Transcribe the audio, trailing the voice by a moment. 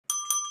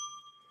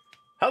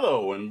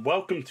Hello and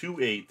welcome to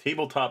a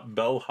Tabletop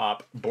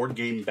Bellhop board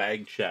game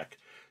bag check.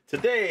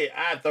 Today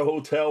at the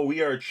hotel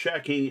we are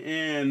checking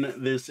in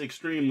this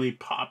extremely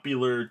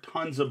popular,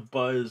 tons of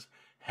buzz,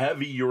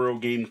 heavy Euro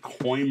game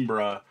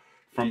Coimbra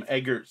from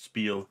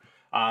Eggertspiele.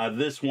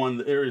 This one,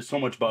 there is so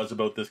much buzz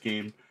about this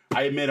game.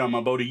 I admit I'm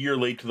about a year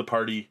late to the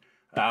party.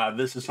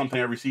 This is something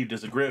I received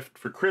as a gift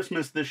for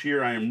Christmas this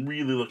year. I am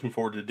really looking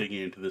forward to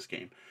digging into this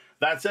game.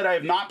 That said, I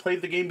have not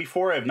played the game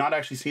before. I have not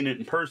actually seen it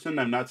in person.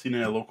 I've not seen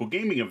it at a local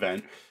gaming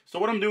event. So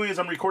what I'm doing is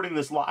I'm recording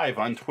this live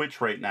on Twitch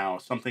right now,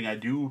 something I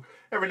do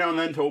every now and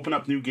then to open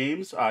up new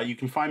games. You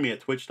can find me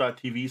at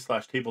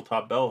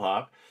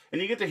twitch.tv/tabletopbellhop,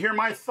 and you get to hear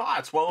my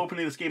thoughts while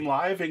opening this game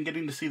live and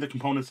getting to see the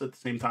components at the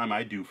same time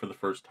I do for the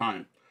first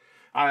time.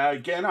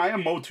 Again, I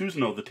am Mo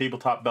Tuzno, the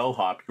Tabletop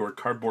Bellhop, your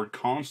cardboard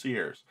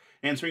concierge,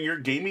 answering your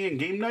gaming and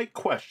game night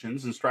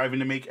questions and striving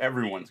to make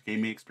everyone's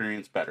gaming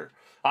experience better.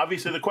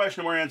 Obviously, the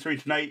question we're answering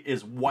tonight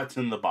is what's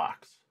in the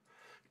box.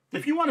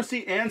 If you want to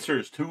see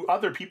answers to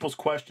other people's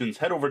questions,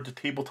 head over to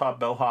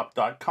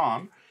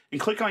tabletopbellhop.com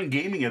and click on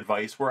Gaming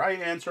Advice, where I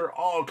answer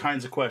all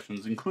kinds of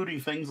questions,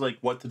 including things like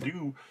what to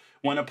do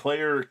when a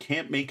player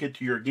can't make it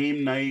to your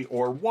game night,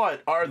 or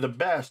what are the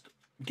best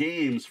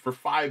games for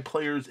 5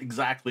 players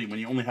exactly when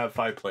you only have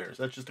 5 players.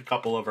 That's just a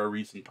couple of our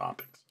recent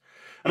topics.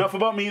 Enough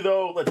about me,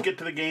 though. Let's get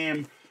to the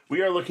game.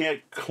 We are looking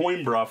at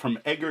Coimbra from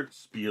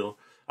Eggertspiele.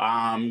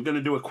 I'm going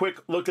to do a quick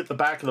look at the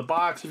back of the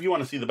box. If you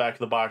want to see the back of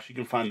the box, you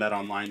can find that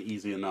online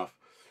easy enough.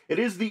 It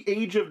is the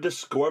age of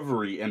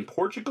discovery, and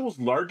Portugal's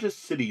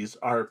largest cities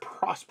are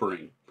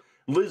prospering.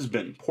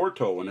 Lisbon,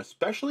 Porto, and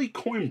especially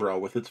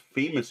Coimbra with its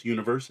famous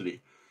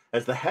university.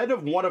 As the head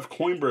of one of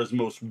Coimbra's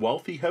most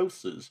wealthy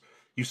houses,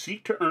 you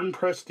seek to earn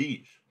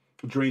prestige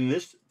during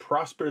this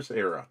prosperous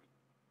era.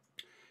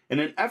 In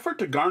an effort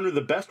to garner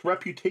the best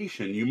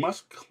reputation, you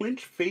must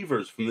clinch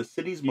favors from the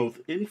city's most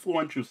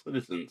influential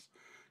citizens,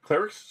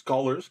 clerics,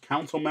 scholars,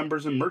 council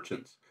members, and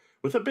merchants,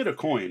 with a bit of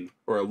coin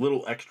or a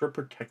little extra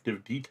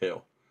protective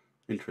detail.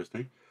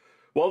 Interesting.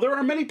 While there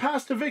are many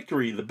paths to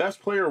victory, the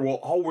best player will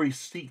always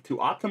seek to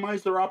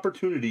optimize their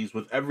opportunities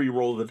with every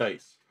roll of the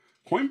dice.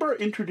 Coimbra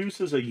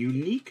introduces a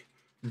unique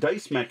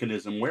dice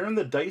mechanism wherein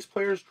the dice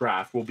player's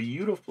draft will be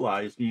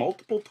utilized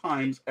multiple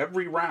times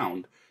every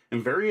round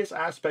in various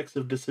aspects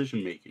of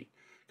decision making,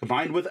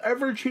 combined with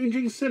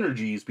ever-changing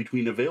synergies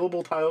between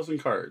available tiles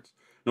and cards.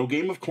 No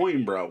game of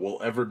Coimbra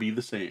will ever be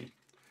the same.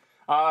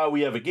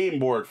 We have a game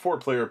board, 4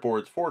 player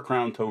boards, 4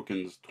 crown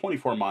tokens,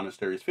 24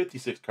 monasteries,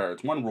 56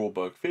 cards, 1 rule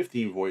book,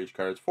 15 voyage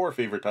cards, 4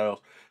 favorite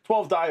tiles,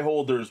 12 die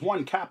holders,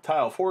 1 cap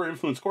tile, 4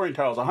 influence scoring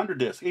tiles, 100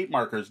 discs, 8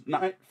 markers,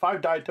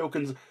 5 die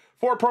tokens,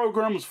 4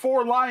 programs,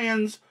 4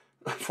 lions,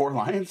 4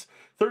 lions,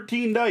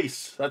 13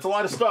 dice. That's a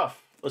lot of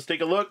stuff. Let's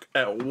take a look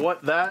at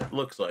what that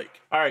looks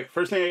like. All right,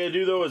 first thing I gotta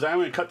do though is I'm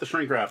gonna cut the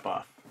shrink wrap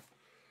off.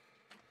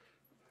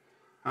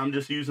 I'm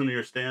just using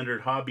your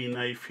standard hobby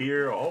knife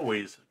here.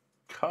 Always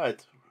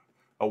cut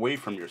away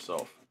from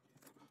yourself.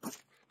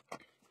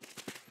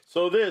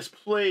 So this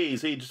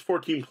plays ages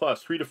 14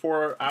 plus, 3 to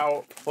 4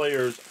 hour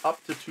players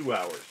up to 2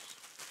 hours.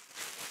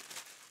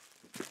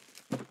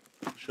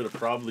 Should have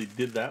probably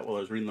did that while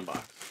I was reading the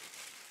box.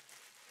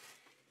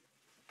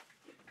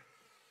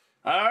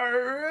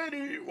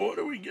 Alrighty, what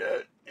do we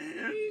get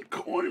in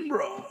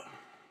Coimbra?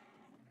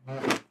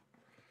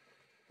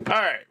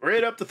 Alright,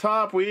 right up the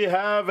top we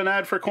have an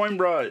ad for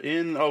Coimbra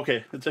in,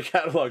 okay, it's a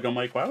catalog. I'm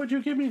like, why would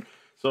you give me?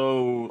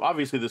 So,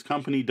 obviously this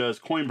company does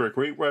Coimbra,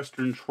 Great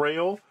Western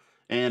Trail,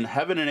 and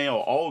Heaven and Ale,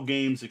 all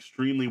games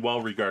extremely well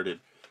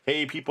regarded.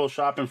 Hey, people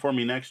shopping for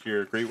me next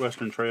year, Great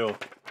Western Trail.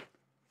 It's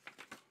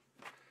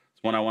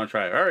one I want to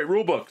try. Alright,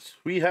 rule books.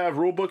 We have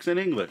rule books in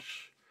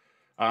English.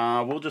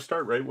 We'll just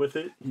start right with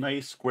it.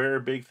 Nice, square,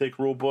 big, thick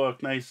rule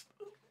book. Nice,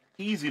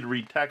 easy to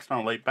read text on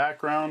a light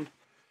background.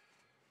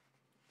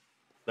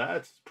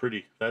 That's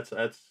pretty. That's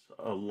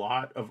a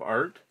lot of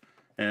art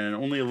and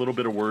only a little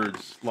bit of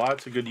words.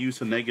 Lots of good use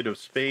of negative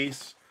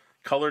space.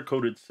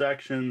 Color-coded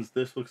sections.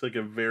 This looks like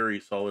a very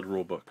solid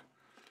rule book.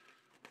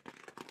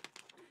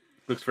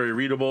 Looks very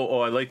readable.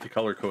 Oh, I like the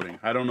color coding.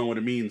 I don't know what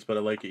it means, but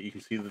I like it. You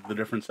can see that the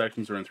different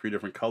sections are in 3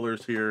 different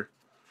colors here.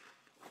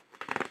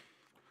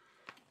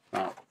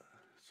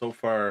 So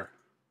far,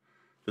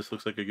 this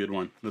looks like a good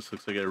one. This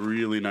looks like a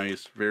really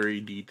nice, very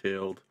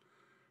detailed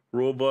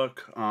rule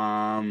book.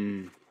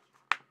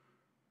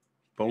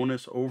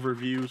 Bonus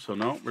overview. So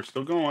no, we're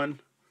still going.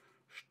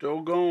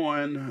 Still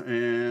going.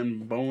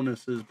 And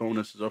bonuses.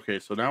 Okay,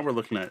 so now we're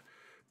looking at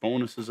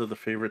bonuses of the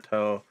favorite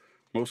tile.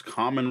 Most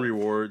common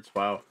rewards.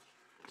 Wow.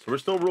 So we're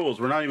still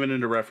rules. We're not even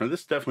into reference.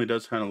 This definitely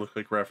does kind of look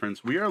like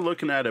reference. We are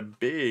looking at a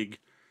big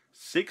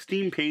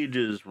 16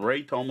 pages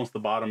right to almost the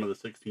bottom of the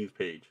 16th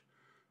page.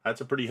 That's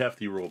a pretty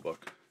hefty rule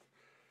book.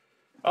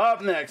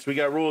 Up next, we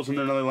got rules in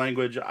another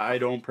language I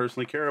don't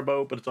personally care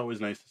about, but it's always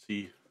nice to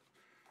see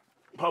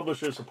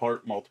publishers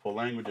support multiple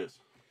languages.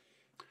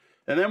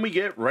 And then we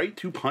get right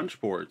to punch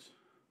boards.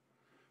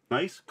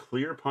 Nice,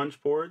 clear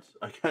punch boards.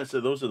 I guess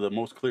those are the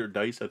most clear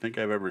dice I think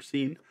I've ever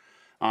seen.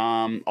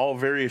 All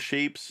various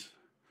shapes.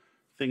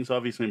 things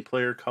obviously in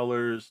player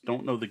colors.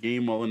 Don't know the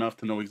game well enough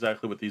to know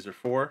exactly what these are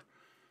for.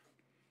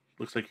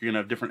 Looks like you're going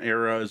to have different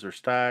eras or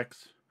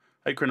stacks.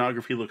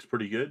 Iconography looks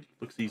pretty good.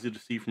 Looks easy to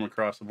see from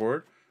across the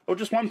board. Oh,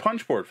 just one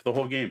punch board for the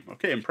whole game.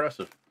 Okay,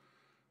 impressive.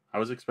 I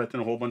was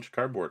expecting a whole bunch of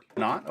cardboard.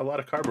 Not a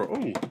lot of cardboard.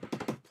 Oh,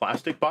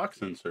 plastic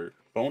box insert.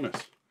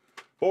 Bonus.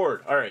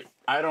 Board. All right.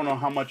 I don't know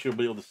how much you'll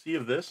be able to see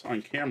of this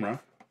on camera.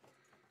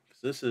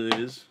 This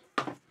is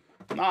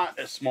not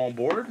a small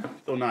board,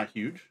 though not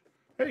huge.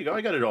 There you go.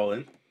 I got it all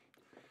in.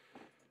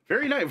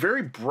 Very nice.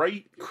 Very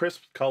bright,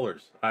 crisp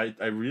colors. I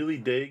really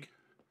dig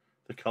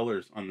the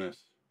colors on this.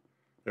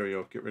 There we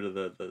go. Get rid of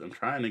the I'm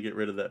trying to get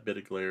rid of that bit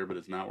of glare, but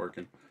it's not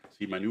working.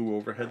 See, my new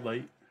overhead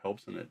light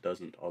helps and it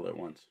doesn't all at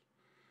once.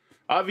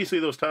 Obviously,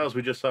 those tiles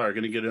we just saw are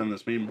going to get on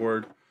this main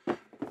board.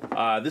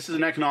 This is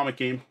an economic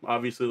game.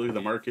 Obviously, look at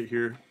the market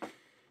here.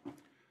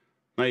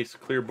 Nice,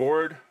 clear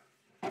board.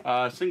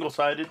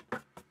 Single-sided.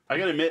 I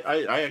gotta admit,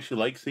 I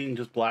actually like seeing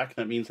just black.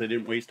 That means I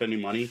didn't waste any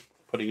money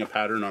putting a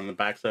pattern on the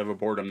backside of a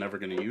board I'm never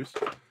going to use.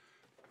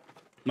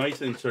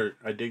 Nice insert.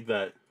 I dig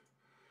that.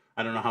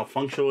 I don't know how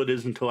functional it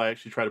is until I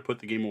actually try to put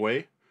the game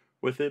away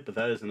with it, but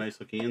that is a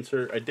nice looking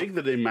insert. I dig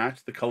that they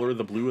match the color of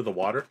the blue of the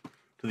water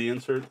to the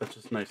insert. That's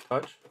just a nice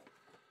touch.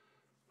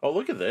 Oh,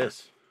 look at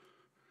this.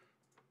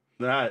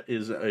 That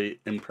is a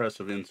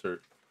impressive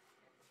insert.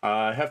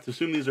 I have to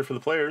assume these are for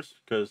the players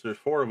because there's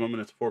 4 of them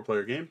and it's a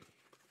 4-player game.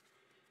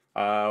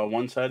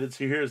 One-sided.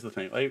 See, here's the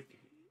thing. Like,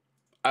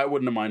 I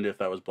wouldn't have minded if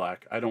that was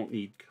black. I don't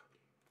need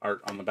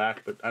art on the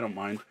back, but I don't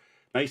mind.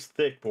 Nice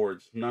thick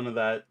boards. None of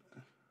that.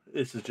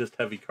 This is just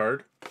heavy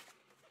card.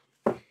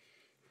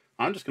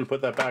 I'm just going to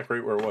put that back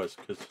right where it was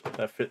because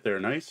that fit there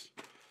nice.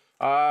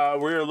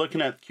 We're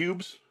looking at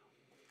cubes.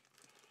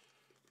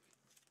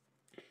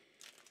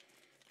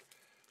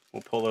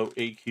 We'll pull out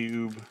a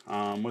cube.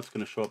 What's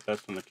going to show up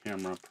best on the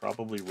camera?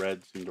 Probably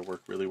red seemed to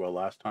work really well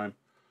last time.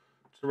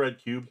 It's a red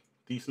cube.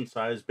 Decent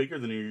size. Bigger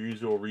than your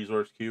usual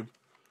resource cube.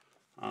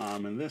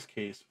 In this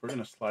case, we're going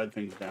to slide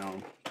things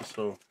down just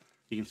so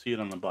you can see it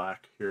on the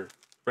black here.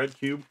 Red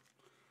cube.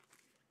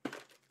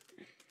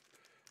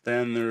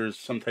 Then there's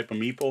some type of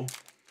meeple.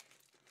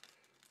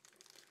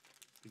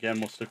 Again,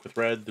 we'll stick with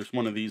red. There's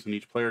one of these in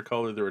each player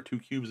color. There are 2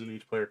 cubes in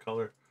each player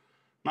color.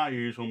 Not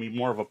your usual meeple,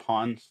 more of a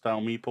pawn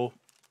style meeple.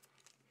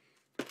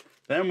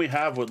 Then we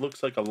have what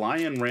looks like a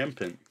lion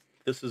rampant.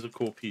 This is a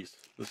cool piece.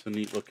 This is a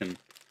neat looking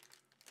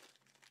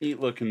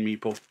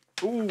meeple.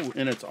 Ooh,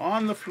 and it's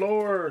on the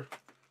floor.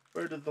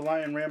 Where did the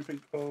lion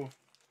rampant go?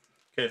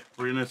 Okay,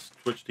 we're gonna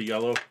switch to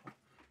yellow,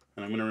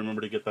 and I'm gonna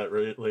remember to get that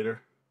right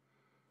later.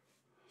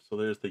 So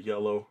there's the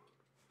yellow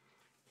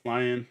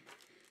lion.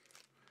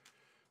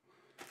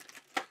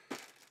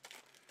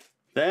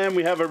 Then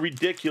we have a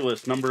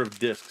ridiculous number of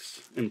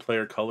discs in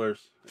player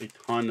colors. A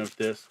ton of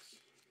discs.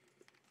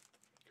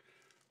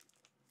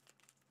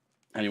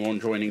 Anyone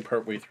joining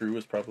partway through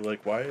is probably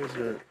like, why is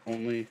there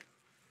only...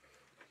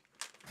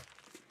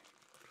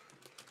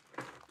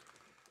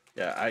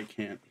 Yeah, I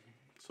can't.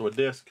 So a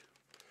disc.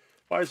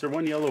 Why is there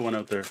one yellow one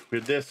out there? We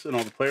have discs in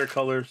all the player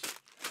colors.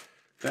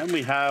 Then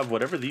we have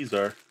whatever these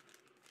are.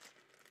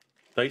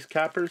 Dice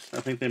cappers, I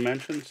think they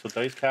mentioned. So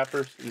dice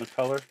cappers in the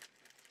color.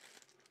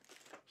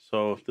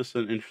 So this is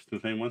an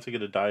interesting thing. Once I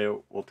get a die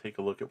out, we'll take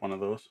a look at one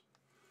of those.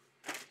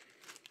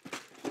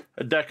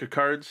 A deck of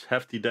cards,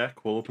 hefty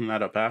deck. We'll open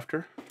that up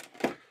after.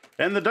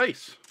 And the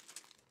dice.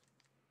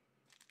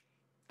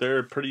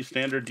 They're pretty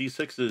standard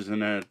D6s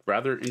in a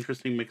rather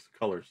interesting mix of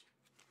colors.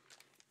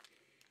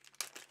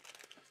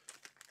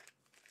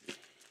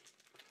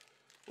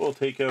 We'll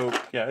take out,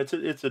 yeah, it's a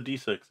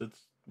D6. It's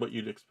what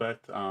you'd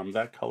expect.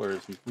 That color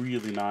is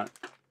really not,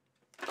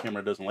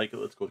 camera doesn't like it.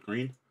 Let's go with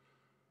green.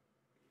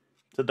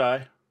 It's a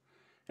die.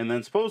 And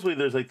then supposedly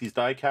there's like these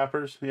die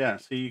cappers. Yeah,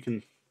 see, you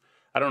can,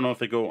 I don't know if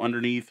they go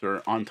underneath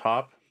or on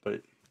top,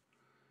 but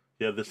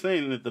yeah, this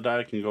thing that the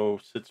die can go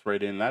sits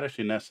right in. That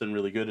actually nests in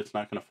really good. It's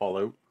not going to fall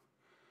out.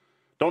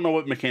 Don't know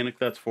what mechanic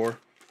that's for.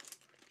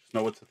 Just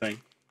know it's a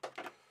thing.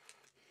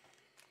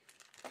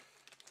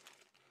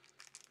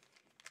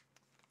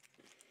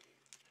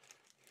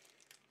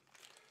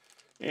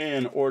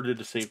 In order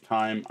to save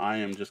time, I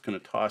am just going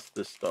to toss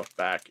this stuff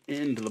back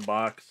into the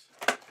box.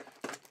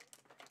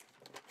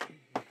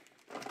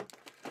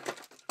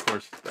 Of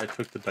course, I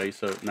took the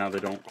dice out. Now they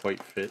don't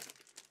quite fit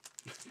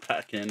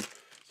back in.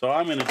 So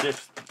I'm going to ditch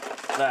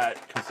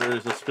that because there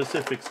is a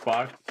specific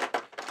spot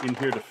in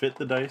here to fit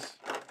the dice.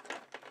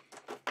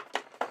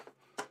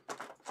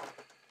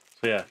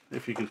 So yeah,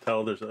 if you can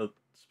tell, there's a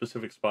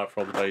specific spot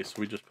for all the dice.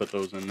 So we just put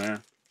those in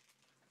there.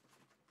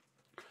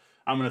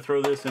 I'm going to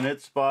throw this in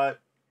its spot.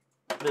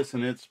 This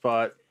in its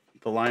spot,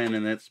 the lion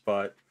in its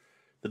spot.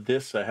 The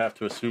discs I have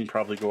to assume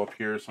probably go up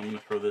here, so I'm going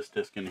to throw this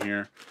disc in here.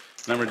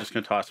 And then we're just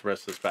going to toss the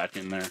rest of this back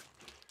in there.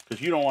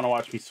 Because you don't want to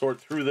watch me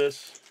sort through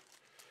this.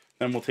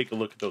 Then we'll take a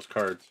look at those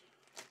cards.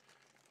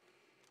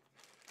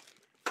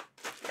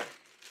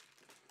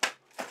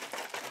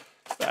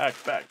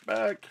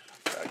 Back.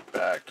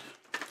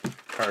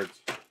 Cards.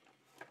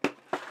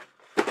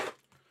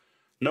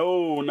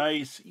 No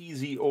nice,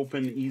 easy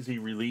open, easy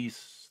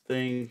release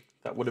thing.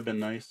 That would have been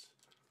nice.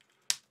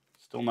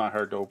 Still not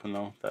hard to open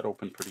though. That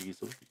opened pretty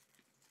easily.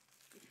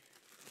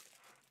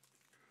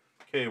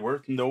 Okay,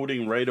 worth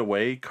noting right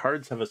away,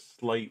 cards have a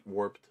slight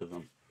warp to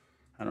them.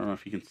 I don't know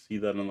if you can see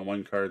that on the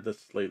one card. That's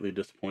slightly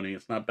disappointing.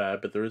 It's not bad,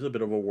 but there is a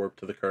bit of a warp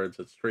to the cards.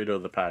 That's straight out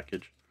of the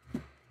package.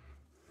 The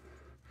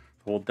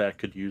whole deck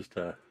could use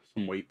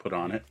some weight put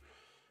on it.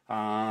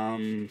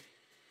 Okay,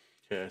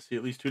 I see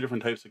at least 2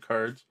 different types of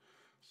cards.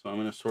 So I'm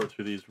going to sort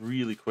through these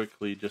really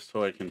quickly just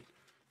so I can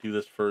do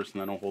this first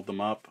and then I'll hold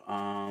them up.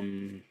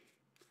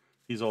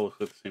 These all look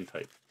like the same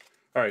type.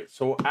 Alright,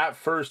 so at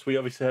first we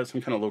obviously have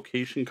some kind of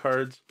location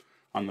cards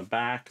on the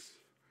backs.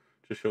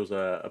 Just shows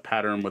a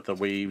pattern with the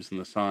waves and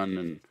the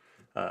sun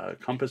and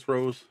compass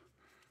rose.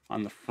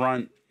 On the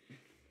front,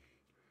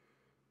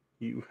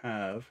 you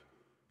have...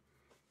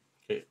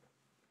 Okay.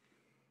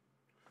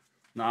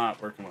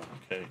 Not working well.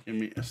 Okay, give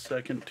me a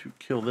second to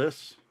kill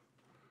this.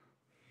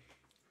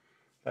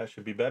 That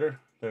should be better.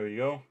 There we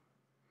go.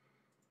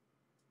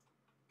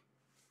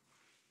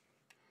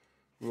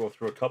 We'll go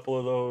through a couple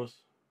of those.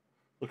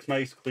 Looks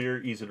nice,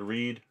 clear, easy to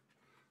read.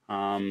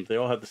 They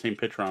all have the same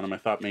picture on them. I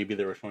thought maybe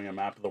they were showing a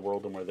map of the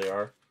world and where they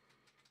are.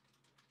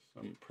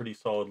 Some pretty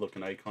solid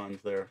looking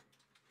icons there.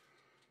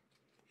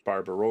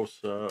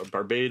 Barbarossa,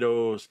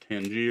 Barbados,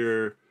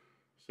 Tangier.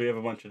 So we have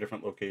a bunch of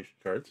different location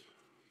cards.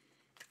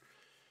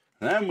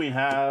 And then we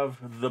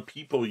have the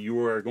people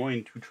you are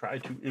going to try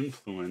to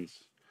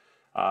influence.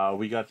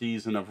 We got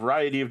these in a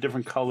variety of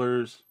different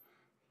colors.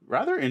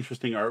 Rather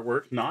interesting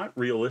artwork. Not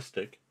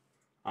realistic,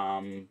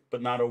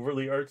 but not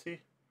overly artsy.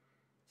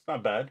 It's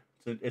not bad.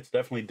 It's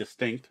definitely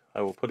distinct.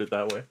 I will put it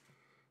that way.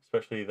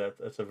 Especially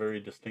that's a very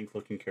distinct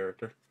looking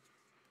character.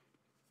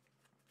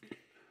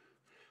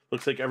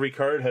 Looks like every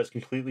card has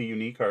completely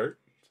unique art.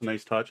 It's a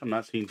nice touch. I'm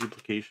not seeing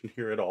duplication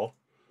here at all.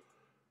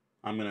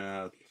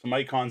 Some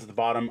icons at the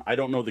bottom. I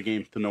don't know the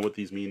game to know what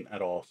these mean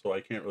at all, so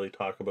I can't really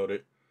talk about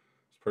it.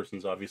 This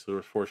person's obviously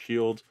with 4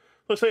 shields.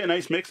 Looks like a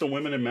nice mix of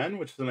women and men,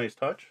 which is a nice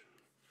touch.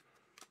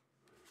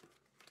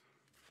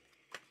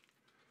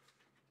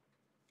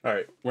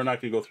 Alright, we're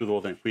not going to go through the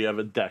whole thing. We have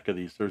a deck of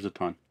these. There's a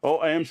ton. Oh,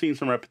 I am seeing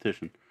some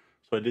repetition.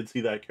 So I did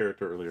see that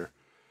character earlier.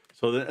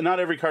 So not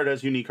every card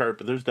has unique art,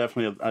 but there's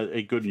definitely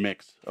a good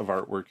mix of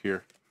artwork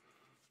here.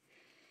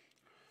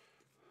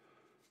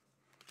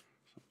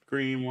 Some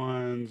green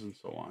ones and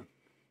so on.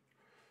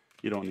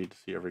 You don't need to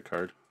see every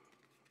card.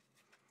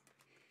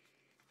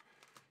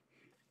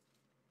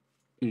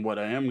 What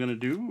I am going to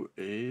do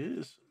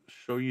is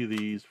show you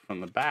these from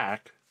the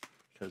back,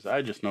 because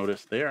I just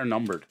noticed they are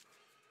numbered.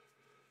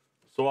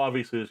 So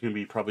obviously there's going to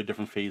be probably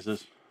different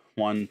phases.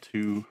 1,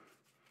 2,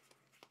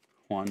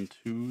 1,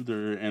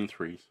 2, and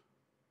 3s.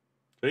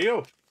 There you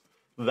go.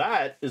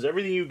 That is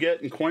everything you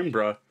get in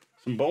Coimbra.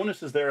 Some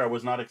bonuses there I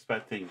was not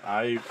expecting.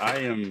 I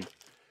am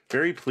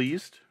very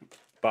pleased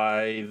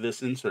by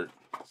this insert.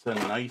 It's a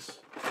nice,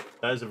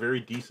 that is a very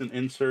decent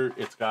insert.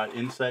 It's got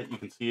inset, you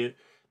can see it.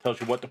 Tells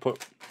you what to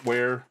put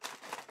where.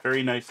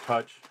 Very nice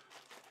touch.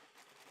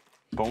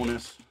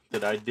 Bonus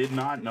that I did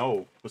not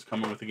know was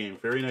coming with the game.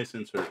 Very nice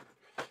insert.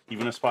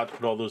 Even a spot to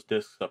put all those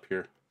discs up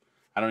here.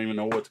 I don't even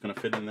know what's going to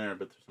fit in there,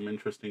 but there's some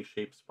interesting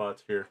shaped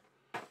spots here.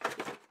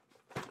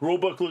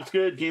 Rulebook looks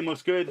good. Game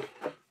looks good.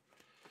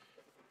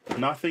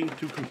 Nothing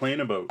to complain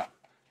about.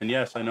 And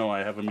yes, I know I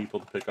have a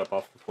meeple to pick up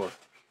off the floor.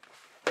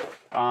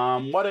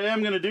 What I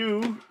am going to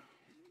do,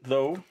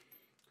 though,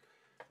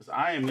 is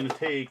I am going to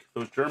take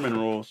those German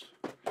rules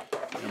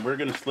and we're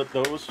going to slip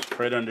those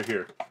right under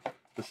here.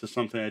 This is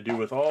something I do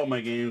with all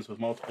my games with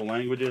multiple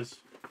languages.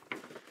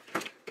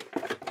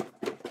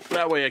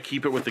 That way I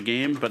keep it with the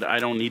game, but I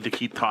don't need to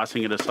keep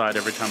tossing it aside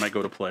every time I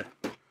go to play.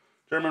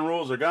 German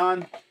rules are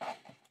gone.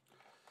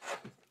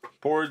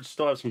 Boards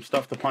still have some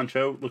stuff to punch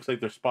out. Looks like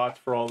there's spots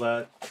for all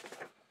that.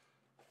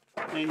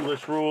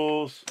 English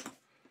rules.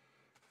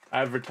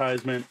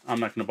 Advertisement. I'm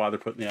not going to bother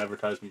putting the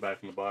advertisement back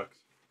in the box.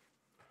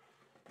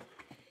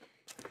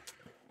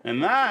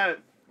 And that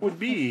would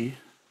be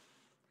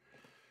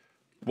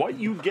what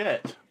you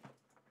get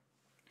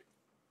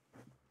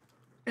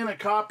in a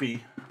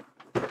copy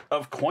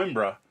of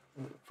Coimbra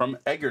from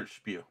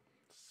Eggertspiele.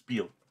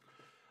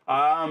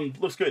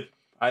 Looks good.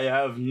 I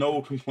have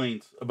no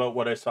complaints about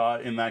what I saw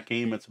in that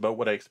game. It's about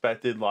what I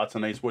expected. Lots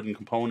of nice wooden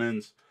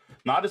components.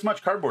 Not as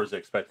much cardboard as I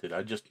expected.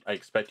 I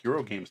expect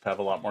Euro games to have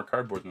a lot more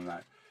cardboard than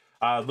that.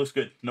 Looks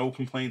good. No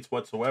complaints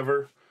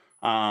whatsoever.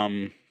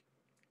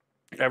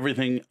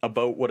 Everything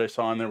about what I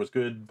saw in there was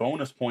good.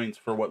 Bonus points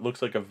for what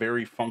looks like a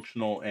very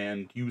functional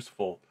and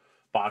useful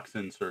box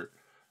insert.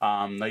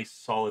 Nice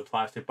solid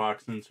plastic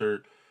box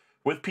insert.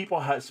 With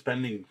people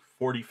spending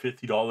 $40,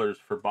 $50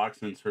 for box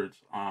inserts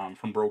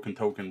from Broken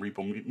Token,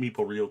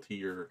 Meeple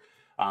Realty, or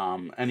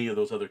any of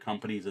those other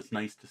companies, it's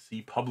nice to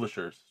see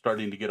publishers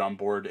starting to get on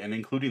board and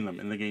including them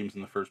in the games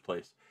in the first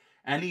place.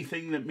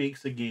 Anything that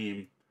makes a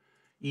game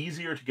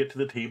easier to get to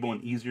the table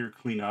and easier to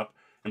clean up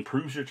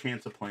improves your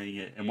chance of playing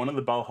it. And one of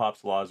the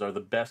Bellhop's laws are the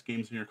best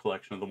games in your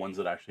collection are the ones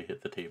that actually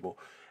hit the table.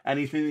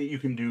 Anything that you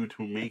can do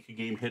to make a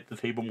game hit the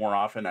table more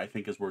often, I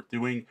think is worth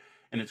doing.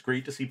 And it's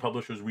great to see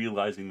publishers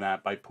realizing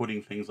that by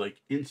putting things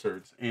like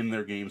inserts in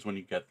their games when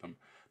you get them.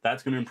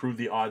 That's going to improve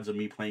the odds of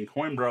me playing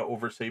Coimbra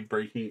over, say,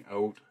 breaking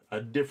out a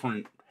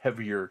different,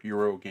 heavier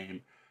Euro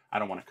game. I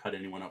don't want to cut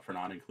anyone up for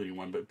not including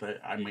one, but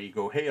I may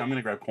go, hey, I'm going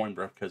to grab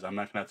Coimbra because I'm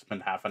not going to have to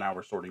spend half an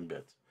hour sorting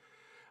bits.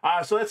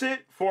 So that's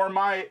it for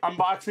my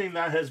unboxing.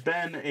 That has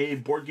been a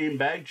board game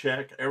bag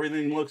check.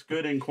 Everything looks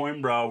good in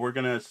Coimbra. We're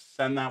going to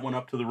send that one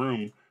up to the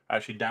room.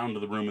 Actually, down to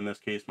the room in this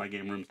case. My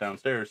game room's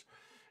downstairs.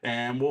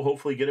 And we'll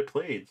hopefully get it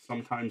played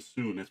sometime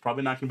soon. It's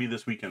probably not going to be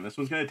this weekend. This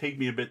one's going to take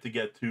me a bit to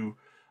get to.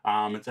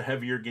 It's a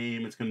heavier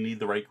game. It's going to need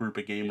the right group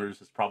of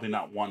gamers. It's probably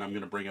not one I'm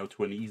going to bring out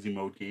to an easy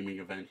mode gaming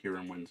event here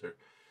in Windsor.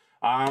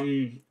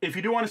 If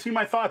you do want to see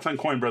my thoughts on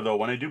Coimbra, though,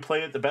 when I do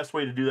play it, the best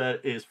way to do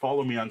that is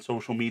follow me on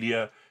social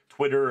media.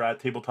 Twitter at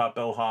Tabletop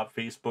Bellhop,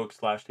 Facebook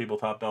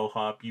 /Tabletop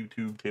Bellhop,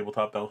 YouTube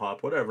Tabletop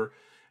Bellhop, whatever.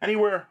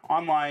 Anywhere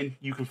online,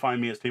 you can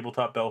find me as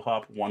Tabletop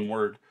Bellhop, one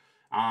word.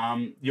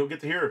 You'll get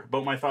to hear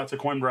about my thoughts of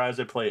Coimbra as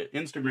I play it.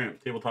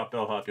 Instagram, Tabletop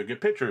Bellhop. You'll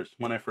get pictures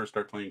when I first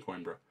start playing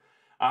Coimbra.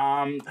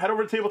 Head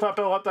over to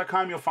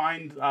tabletopbellhop.com. You'll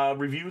find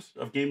reviews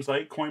of games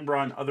like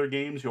Coimbra and other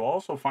games. You'll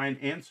also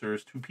find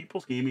answers to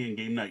people's gaming and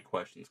game night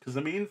questions. Because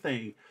the main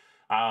thing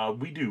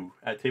we do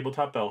at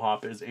Tabletop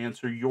Bellhop is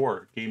answer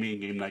your gaming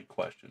and game night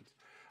questions.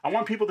 I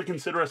want people to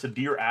consider us a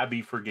Dear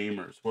Abby for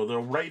gamers, where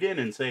they'll write in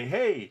and say,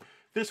 hey,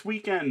 this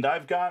weekend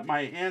I've got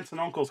my aunts and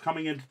uncles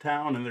coming into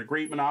town and they're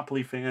great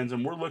Monopoly fans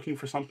and we're looking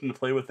for something to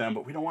play with them,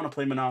 but we don't want to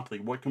play Monopoly.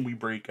 What can we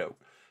break out?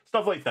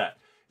 Stuff like that.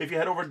 If you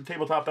head over to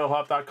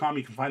tabletopbellhop.com,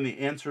 you can find the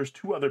answers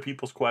to other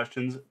people's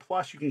questions.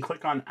 Plus, you can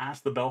click on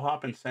Ask the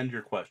Bellhop and send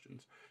your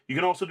questions. You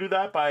can also do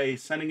that by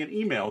sending an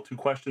email to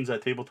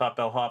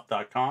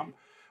questions@tabletopbellhop.com.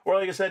 Or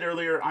like I said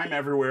earlier, I'm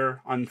everywhere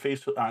on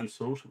facial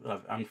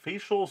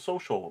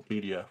social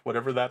media,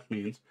 whatever that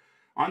means.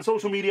 On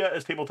social media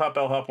as Tabletop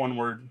Bellhop, one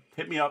word.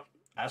 Hit me up,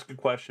 ask a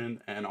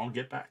question, and I'll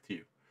get back to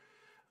you.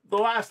 The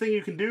last thing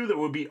you can do that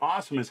would be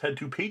awesome is head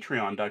to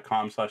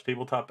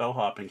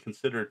patreon.com/tabletopbellhop and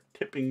consider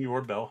tipping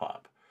your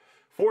bellhop.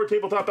 For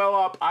Tabletop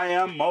Bellhop, I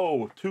am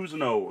Mo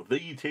Tuzano,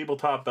 the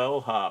Tabletop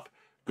Bellhop.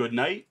 Good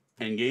night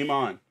and game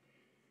on.